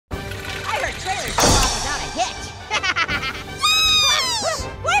hitch.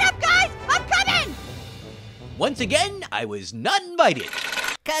 Wait up, guys! I'm coming! Once again, I was not invited.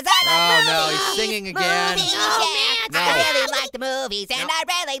 Cause I love movies. Oh no, he's singing again. Movies, Oh, yeah. man, I really like the movies, and I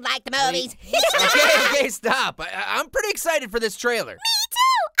really like the movies. Okay, stop. I'm pretty excited for this trailer. Me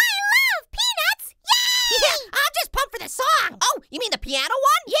too! I love peanuts! Yay! Yeah, I'm just pumped for the song. Oh, you mean the piano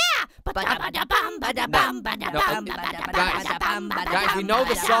one? Yeah. Guys, we know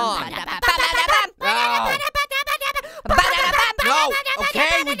the song. No,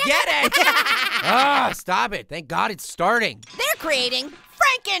 okay, we get it. Ah, stop it. Thank God it's starting. They're creating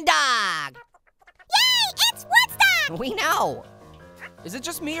Frankendog. Yay! It's Woodstock! We know. Is it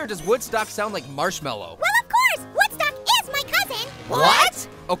just me or does Woodstock sound like Marshmallow? Well, of course! Woodstock is my cousin! What?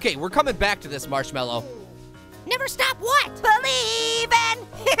 Okay, we're coming back to this, Marshmallow. Never stop what? Believin'.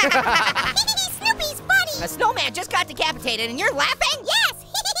 Snoopy's funny! A snowman just got decapitated and you're laughing? Yes!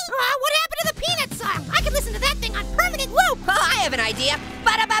 What happened to the Peanut song? I can listen to that thing on permanent loop. Oh, I have an idea.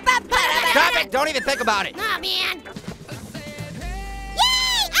 Stop it! Don't even think about it. Oh, man.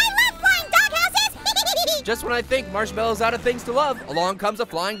 Yay! I love flying doghouses! Just when I think Marshmallow's out of things to love, along comes a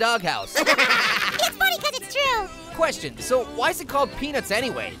flying doghouse. It's funny because it's true! Question, so why is it called Peanuts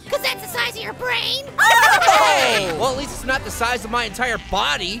anyway? Because that's the size of your brain. Oh! Well, at least it's not the size of my entire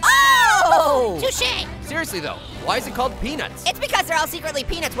body. Oh! Touché. Seriously though, why is it called Peanuts? It's because they're all secretly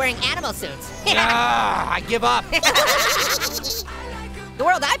peanuts wearing animal suits. I give up. The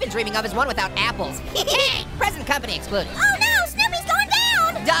world I've been dreaming of is one without apples. Present company excluded. Oh no! Snoopy's going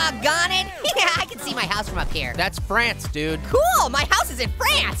down! Doggone it. I can see my house from up here. That's France, dude. Cool, my house is in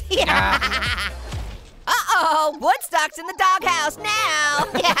France. Uh-oh, Woodstock's in the doghouse now.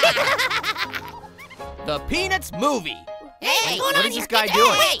 The Peanuts movie. Hey, what is this guy doing?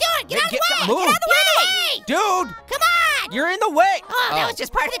 What are you doing? Get out of the way. Move. Get out of the way. Dude, Come on. you're in the way. Oh, that was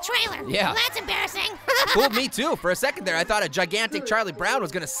just part of the trailer. Yeah. Well, that's embarrassing. Fooled me too. For a second there, I thought a gigantic Charlie Brown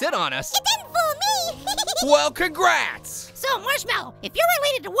was gonna sit on us. It didn't fool me! Well, congrats. So, Marshmallow, if you're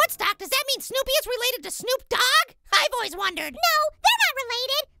related to Woodstock, does that mean Snoopy is related to Snoop Dogg? I've always wondered. No, they're not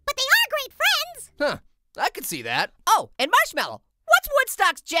related, but they are great friends! Huh, I could see that. Oh, and Marshmallow, what's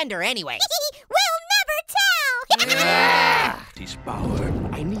Woodstock's gender anyway? We'll never tell! This power,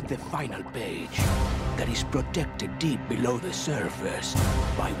 I need the final page that is protected deep below the surface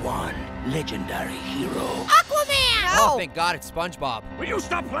by one legendary hero. Aquaman! Oh, thank God it's SpongeBob. Will you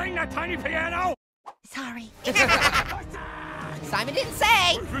stop playing that tiny piano? Sorry. Simon didn't say.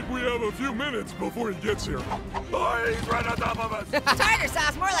 I think we have a few minutes before he gets here. Oh, he's right on top of us. Tartar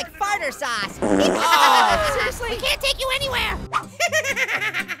sauce, more like farter sauce. Oh, Seriously? We can't take you anywhere.